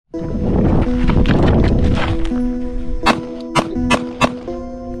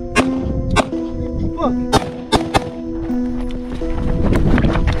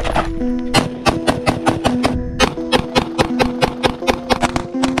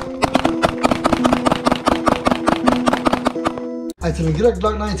I tell them, get a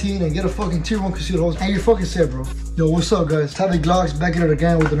Glock 19 and get a fucking tier 1 concealed holster, and you're fucking set, bro. Yo, what's up, guys? JaviGlocks back at it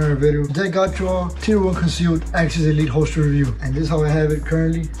again with another video. Today got y'all tier 1 concealed Axis Elite holster review, and this is how I have it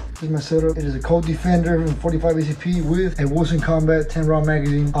currently. This is my setup. It is a Colt Defender in 45 ACP with a Wilson Combat 10 round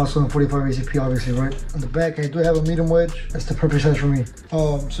magazine, also in 45 ACP, obviously, right? On the back, I do have a medium wedge. That's the perfect size for me.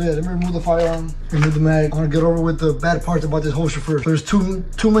 So yeah, let me remove the firearm, remove the mag. I'm gonna get over with the bad parts about this holster first. There's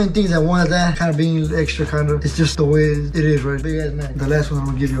two main things. One of that kind of being extra, kind of. It's just the way it is, right? Big ass mag. The last one I'm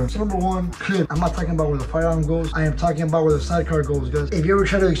gonna give you. So number one, clip. I'm not talking about where the firearm goes. I am talking about where the sidecar goes, guys. If you ever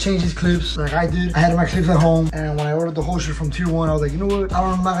try to exchange these clips, like I did, I had my clips at home, and when I ordered the holster from tier 1, I was like, you know what?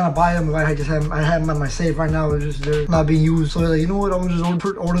 I'm not gonna buy them if I have them on my safe right now. They're not being used. So I was like, you know what? I'm gonna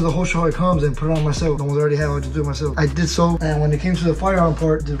just order the holster how it comes and put it on myself. The ones I already have, I'll just do it myself. I did so, and when it came to the firearm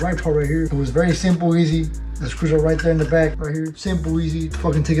part, the right part right here, it was very simple, easy. The screws are right there in the back, right here. Simple, easy.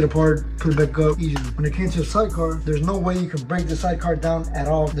 Fucking take it apart, put it back up, easy. When it came to the sidecar, there's no way you can break the sidecar down at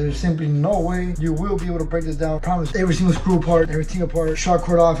all. There's simply no way you will be able to break this down. I promise. Every single screw apart, everything apart, shot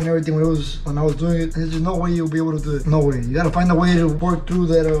cord off and everything when I was doing it. There's just no way you'll be able to do it. No way. You gotta find a way to work through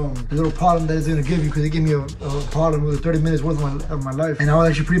that little problem that it's gonna give you, because it gave me a problem with 30 minutes worth of my life. And I was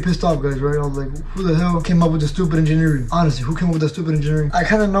actually pretty pissed off, guys, right? I was like, who the hell came up with this stupid engineering? Honestly, who came up with that stupid engineering? I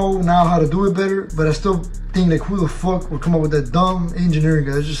kind of know now how to do it better, but I still think, like, who the fuck would come up with that dumb engineering,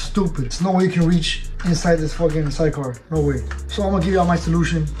 guys? It's just stupid. There's no way you can reach inside this fucking sidecar. No way. So I'm gonna give y'all my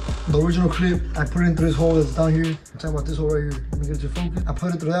solution. The original clip, I put it into this hole that's down here. I'm talking about this hole right here. Let me get it to focus. I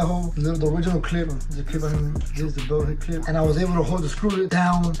put it through that hole. The original clip, the clip, I mean, this is the belt head clip. And I was able to hold the screw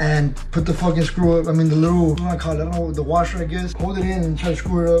down and put the fucking screw up. I mean, the little, what do I call it? I don't know, the washer, I guess. Hold it in and try to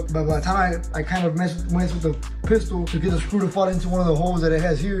screw it up. But by the time I kind of messed with the pistol to get the screw to fall into one of the holes that it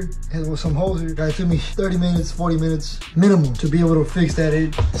has here, it has some holes here. Guys, it took me 30 minutes, 40 minutes minimum to be able to fix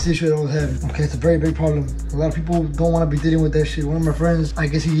this issue that I was having. Okay, it's a very big problem. A lot of people don't want to be dealing with that shit. One of my friends, I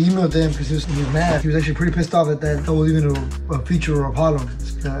guess he emailed them because he was mad. He was actually pretty pissed off at that was even a feature or a problem.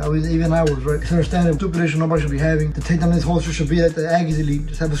 I was, right? It's understandable. Stupid issue nobody should be having. The takedown this holster should be at the Aggies Elite.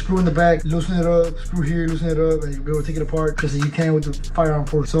 Just have a screw in the back, loosen it up, screw here, loosen it up, and you'll be able to take it apart just as you can with the firearm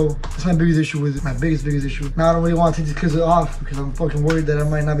port. So that's my biggest issue with it. My biggest issue. Now I don't really want to take these clips off because I'm fucking worried that I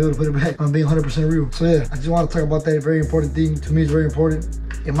might not be able to put it back. I'm being 100% real. So yeah, I just want to talk about that very important thing. To me, it's very important.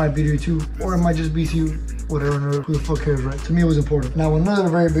 It might be to you too, or it might just be to you. Whatever, who the fuck cares, right? To me, it was important. Now, another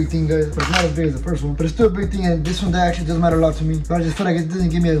very big thing, guys, but it's not as big as the first one, but it's still a big thing, and this one that actually doesn't matter a lot to me, but I just feel like it didn't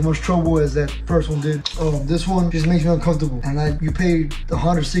give me as much trouble as that first one did. This one just makes me uncomfortable, and you paid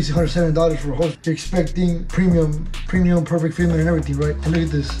 $160, $170 for a holster. You're expecting premium, perfect fitment and everything, right? And look at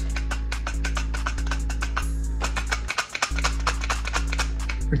this.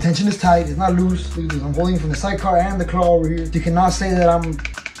 Retention is tight, it's not loose. Look at this, I'm holding from the sidecar and the claw over here. You cannot say that I'm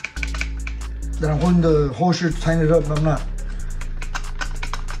holding the holster to tighten it up, but I'm not.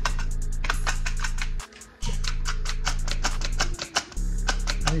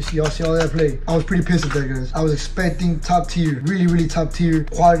 Y'all see all that play. I was pretty pissed at that, guys. I was expecting top tier, really top tier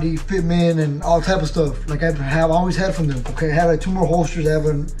quality, fitment, and all type of stuff like I have always had from them. Okay, I have like 2 more holsters. I have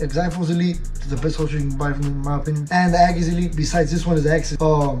an X-Force Elite. It's the best holster you can buy from them, in my opinion. And the Aggies Elite. Besides this one is the Axis.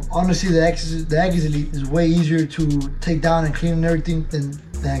 Honestly, the Aggies Elite is way easier to take down and clean and everything than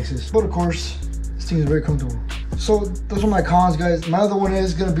the Axis. But of course, this thing is very comfortable. So those are my cons, guys. My other one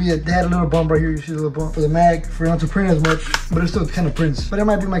is gonna be they had a little bump right here. You see the little bump for the mag, for not to print as much, but it still kind of prints. But it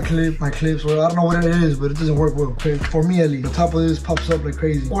might be my clips, or I don't know what it is, but it doesn't work well. Okay, for me at least. The top of this pops up like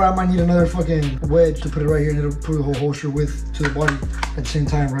crazy. Or I might need another fucking wedge to put it right here and it'll put the whole holster width to the body at the same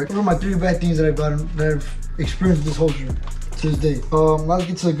time, right? Those are my 3 bad things that I've experienced with this holster to this day. Let's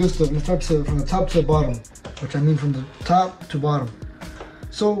get to the good stuff. Let's start from the top to the bottom, which I mean from the top to bottom.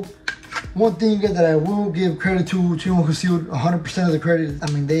 So one thing that I will give credit to Tier 1 Concealed, 100% of the credit.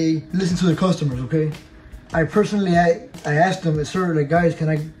 I mean, they listen to their customers, okay? I personally, I asked them, sir, like, guys, can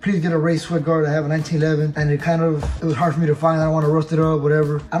I please get a race sweat guard? I have a 1911, and it was hard for me to find. I don't want to rust it up,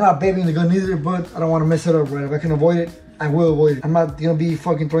 whatever. I'm not babying the gun either, but I don't want to mess it up, right? If I can avoid it, I will avoid it. I'm not gonna be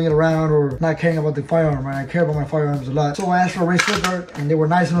fucking throwing it around or not caring about the firearm, right? I care about my firearms a lot. So I asked for a race sweat guard, and they were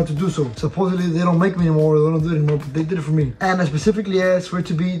nice enough to do so. Supposedly, they don't make me anymore, or they don't do it anymore, but they did it for me. And I specifically asked for it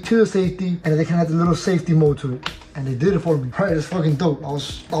to be to the safety, and they can have the little safety mode to it. And they did it for me. Right, it's fucking dope. I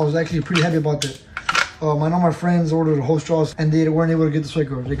was actually pretty happy about that. I know my friends ordered a holster and they weren't able to get the sweat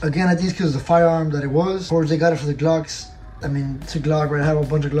guard. Like, again, I think because the firearm that it was, of course they got it for the Glocks. I mean, it's a Glock, right? I have a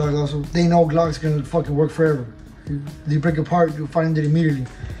bunch of Glocks also. They know Glocks gonna fucking work forever. You break apart, you find it immediately.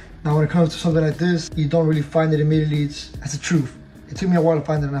 Now when it comes to something like this, you don't really find it immediately. That's the truth. It took me a while to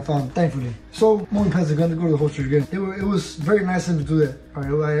find it, and I found it, thankfully. So, moving past the gun, to go to the holsters again. It was very nice of them to do that. All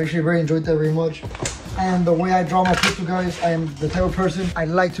right, I actually very enjoyed that very much. And the way I draw my pistol, guys, I am the type of person, I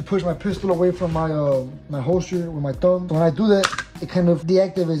like to push my pistol away from my my holster with my thumb. So when I do that, it kind of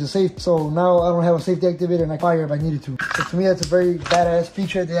deactivates the safe. So now I don't have a safety activator and I fire if I needed to. So to me, that's a very badass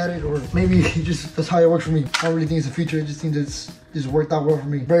feature they added, or maybe it just that's how it works for me. I don't really think it's a feature. It just seems it's just worked out well for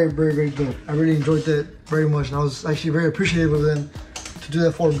me. Very, very, very good. I really enjoyed that very much, and I was actually very appreciative of them to do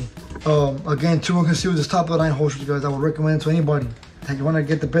that for me. Again, T1 Concealed is top of the line holsters, guys. I would recommend it to anybody. If you want to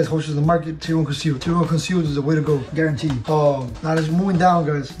get the best holsters in the market, T1 Concealed. T1 Concealed is the way to go, guaranteed. Now just moving down,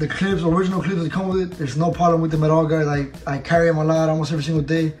 guys. The clips, original clips that come with it, there's no problem with them at all, guys. I carry them a lot, almost every single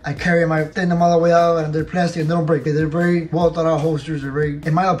day. I carry them, I extend them all the way out, and they're plastic and they don't break. They're very well thought out holsters. They're very,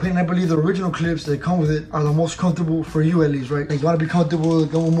 in my opinion, I believe the original clips that come with it are the most comfortable for you, at least, right? Like, you want to be comfortable,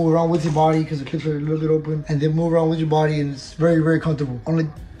 don't move around with your body because the clips are a little bit open, and they move around with your body, and it's very, very comfortable.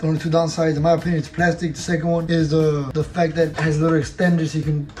 The only two downsides, in my opinion, it's plastic. The second one is the fact that it has little extenders, so you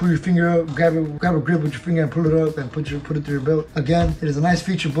can pull your finger up, grab a grip with your finger and pull it up and put it through your belt. Again, it is a nice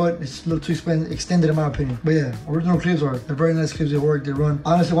feature, but it's a little too extended in my opinion. But yeah, original clips they're very nice clips. They work, they run.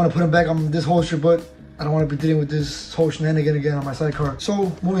 I honestly want to put them back on this holster, but I don't want to be dealing with this whole shenanigan again on my sidecar.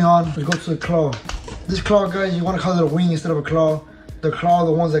 So moving on, let's go to the claw. This claw, guys, you want to call it a wing instead of a claw. The claw,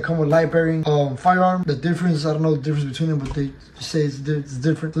 the ones that come with light bearing firearm. The difference, I don't know the difference between them, but they just say it's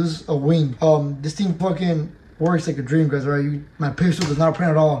different. This is a wing. This thing fucking works like a dream, guys, right? My pistol does not print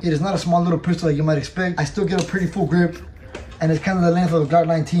at all. It is not a small little pistol like you might expect. I still get a pretty full grip, and it's kind of the length of a Glock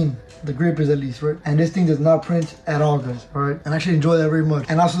 19. The grip is, at least, right? And this thing does not print at all, guys, all right? And I actually enjoy that very much.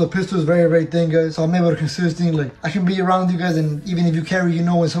 And also the pistol is very, very thin, guys, so I'm able to conceal this thing. Like, I can be around you guys, and even if you carry, you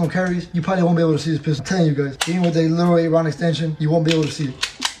know, when someone carries, you probably won't be able to see this pistol. I'm telling you guys, even with a little 8-round extension, you won't be able to see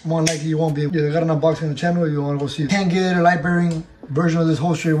it. More likely you won't be able to. I got an unboxing on the channel if you want to go see it. Can't get a light bearing version of this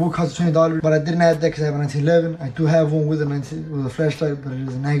holster. It will cost $20, but I didn't have that because I have a 1911. I do have one with a flashlight, but it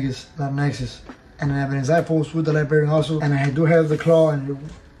is an Agus, not an Axis. And I have an Xiphones with the light bearing also, and I do have the claw, and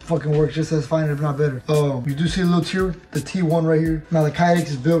fucking works just as fine, if not better. You do see a little tier, the T1 right here. Now the Kydex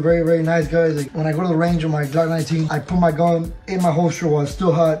is built very, very nice, guys. Like, when I go to the range on my Glock 19, I put my gun in my holster while it's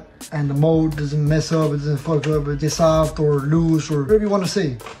still hot, and the mode doesn't mess up, it doesn't fuck up, it gets soft or loose or whatever you want to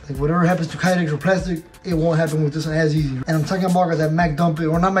say. Like, whatever happens to Kydex or plastic, it won't happen with this one as easy. And I'm talking about, guys, that Mac dump it,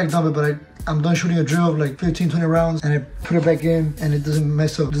 or not Mac dump it, but I'm done shooting a drill of like 15, 20 rounds, and I put it back in, and it doesn't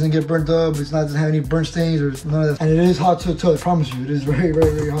mess up. It doesn't get burnt up. Doesn't have any burn stains or none of that. And it is hot to the touch, I promise you. It is very, very,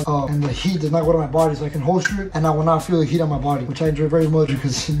 very hot. And the heat does not go to my body, so I can holster it, and I will not feel the heat on my body, which I enjoy very much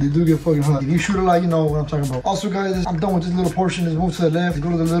because they do get fucking hot. If you shoot a lot, you know what I'm talking about. Also, guys, I'm done with this little portion. Let's move to the left. Go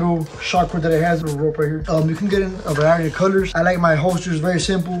to the little shock cord that it has, little rope right here. You can get in a variety of colors. I like my holsters very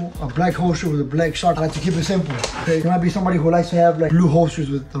simple. A black holster with a black shock. I like to keep it simple. Okay, there might be somebody who likes to have like blue holsters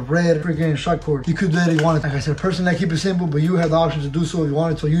with the red freaking shock cord. You could do that if you wanted. Like I said, personally, I keep it simple, but you have the option to do so if you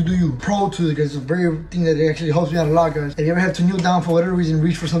wanted. So you do you. Pro to it, guys. It's a very thing that actually helps me out a lot, guys. If you ever have to kneel down for whatever reason,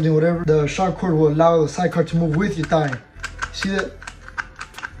 reach for something, whatever, the shock cord will allow the sidecar to move with your thigh. See that?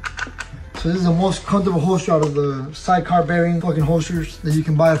 So this is the most comfortable holster out of the sidecar bearing fucking holsters that you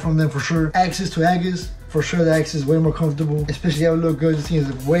can buy from them for sure. Axis to Agus. For sure, the Axis is way more comfortable, especially if you have a look good. This thing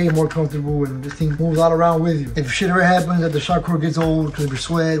is way more comfortable, and this thing moves all around with you. If shit ever happens that the shock cord gets old because of your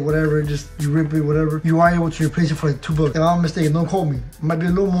sweat, whatever, just you rip it, whatever, you are able to replace it for like $2. If I'm mistaken, don't quote me. It might be a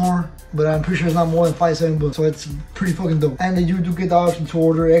little more, but I'm pretty sure it's not more than $5-7. So it's pretty fucking dope. And then you do get the option to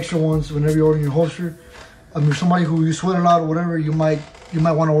order extra ones whenever you're ordering your holster. If you're somebody who you sweat a lot or whatever, you might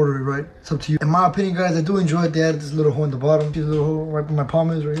want to order it, right? It's up to you. In my opinion, guys, I do enjoy it. They added this little hole in the bottom. See the little hole right where my palm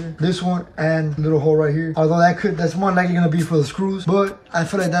is right here? This one and the little hole right here. Although that's more likely gonna be for the screws, but I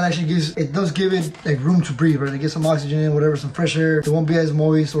feel like that actually does give it like room to breathe, right? It gets some oxygen in, whatever, some fresh air. It won't be as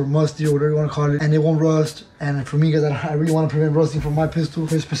moist or musty or whatever you want to call it, and it won't rust. And for me, guys, I really want to prevent rusting from my pistol,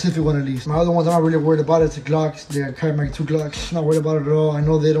 for a specific one at least. My other ones, I'm not really worried about it. It's the Glocks. They carry my 2 Glocks. Not worried about it at all. I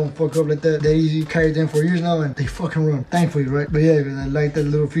know they don't fuck up like that easy. Carried them for years now, and they fucking run. Thankfully, right? But yeah, guys, I like that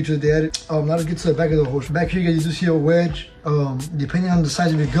little feature that they added. Now let's get to the back of the holster. Back here, guys, you do see a wedge. Depending on the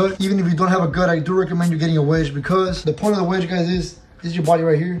size of your gut, even if you don't have a gut, I do recommend you getting a wedge, because the point of the wedge, guys, is this is your body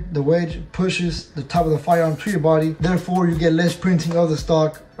right here. The wedge pushes the top of the firearm to your body. Therefore, you get less printing of the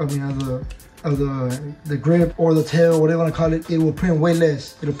stock. Of the grip or the tail, whatever you want to call it. It will print way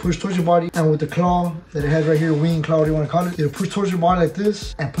less. It'll push towards your body, and with the claw that it has right here, wing claw, whatever you want to call it, it'll push towards your body like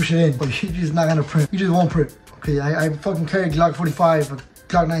this and push it in. But you're just not gonna print. You just won't print. Okay, I fucking carry Glock 45,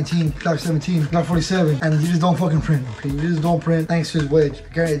 Glock 19, Glock 17, Glock 47, and you just don't fucking print. Okay, you just don't print thanks to this wedge.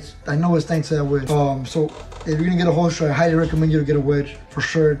 Okay, I know it's thanks to that wedge. So if you're gonna get a holster, I highly recommend you to get a wedge for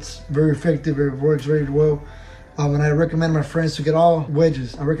sure. It's very effective. It works very well. And I recommend my friends to get all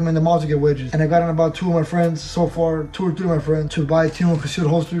wedges. I recommend them all to get wedges. And I got on about 2 of my friends so far, 2 or 3 of my friends, to buy T1 concealed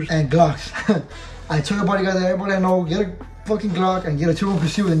holsters and Glocks. I told everybody I know, get a fucking Glock and get a T1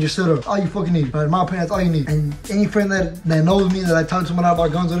 concealed and just set up. All you fucking need. In my opinion, that's all you need. And any friend that knows me, that I talk to them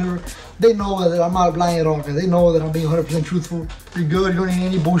about guns or whatever, they know that I'm not lying at all, because they know that I'm being 100% truthful. You're good, you don't need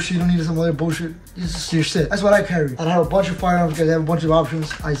any bullshit, you don't need some other bullshit. You're set. That's what I carry. And I have a bunch of firearms because I have a bunch of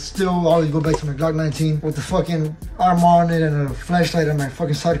options. I still always go back to my Glock 19 with the fucking armor on it and a flashlight and my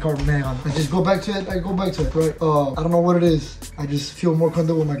fucking sidecar mag on it. I just go back to it, right? I don't know what it is. I just feel more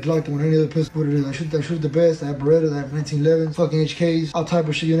comfortable with my Glock than with any other pistol. What it is, I shoot the best. I have Berettas, I have 1911s, fucking HKs, all type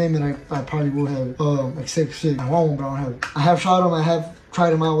of shit, you name it, I probably will have it. Except shit. I want one, but I don't have it. I have shot them, I have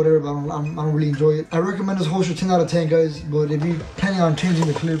tried them out, whatever, but I don't really enjoy it. I recommend this holster 10 out of 10, guys, but if you're planning on changing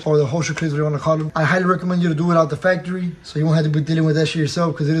the clips, or the holster clips, whatever you want to call them, I highly recommend you to do it out the factory, so you won't have to be dealing with that shit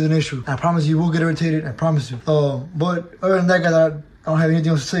yourself, because it is an issue. I promise you will get irritated, I promise you. But other than that, guys, I don't have anything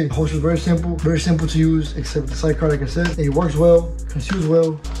else to say. The holster is very simple to use, except the sidecar, like I said. It works well, conceals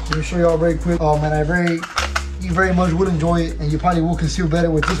well. Let me show y'all very quick. Man, you very much will enjoy it, and you probably will conceal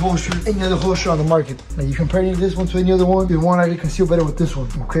better with this holster than any other holster on the market. Now you compare this one to any other one, you want to conceal better with this one,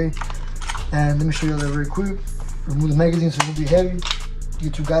 okay? And let me show you that very quick. Remove the magazine so it won't be heavy.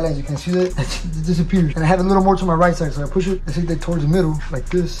 Get 2 guidelines, you can see that it disappears. And I have a little more to my right side, so I push it, I take that towards the middle, like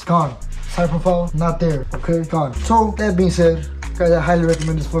this, gone. Side profile, not there, okay, gone. So that being said, guys, I highly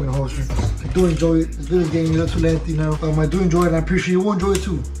recommend this fucking holster. I do enjoy it. This video is getting a little too lengthy now. I do enjoy it, and I'm pretty sure you will enjoy it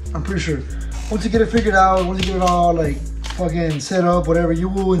too. I'm pretty sure. Once you get it figured out, once you get it all like fucking set up, whatever, you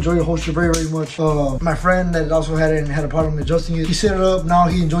will enjoy your holster very, very much. My friend that also had it and had a problem adjusting it, he set it up, now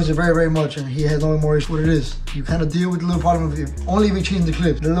he enjoys it very, very much, and he has no more issue. What it is, you kind of deal with the little problem of it, only if you change the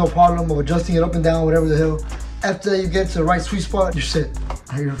clips, the little problem of adjusting it up and down, whatever the hell. After you get to the right sweet spot, you're set.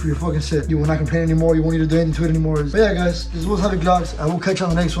 You're fucking set. You will not complain anymore. You won't need to do anything to it anymore. But yeah, guys, this was JaviGlocks. I will catch you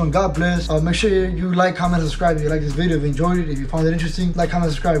on the next one. God bless. Make sure you like, comment, and subscribe if you like this video. If you enjoyed it, if you found it interesting, like,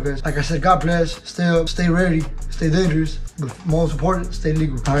 comment, subscribe, guys. Like I said, God bless. Stay up, stay ready, stay dangerous, but most important, stay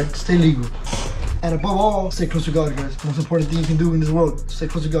legal. All right, stay legal. And above all, stay close to God, guys. Most important thing you can do in this world, stay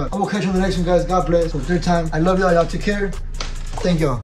close to God. I will catch you on the next one, guys. God bless. For the 3rd time, I love y'all. Y'all take care. Thank y'all.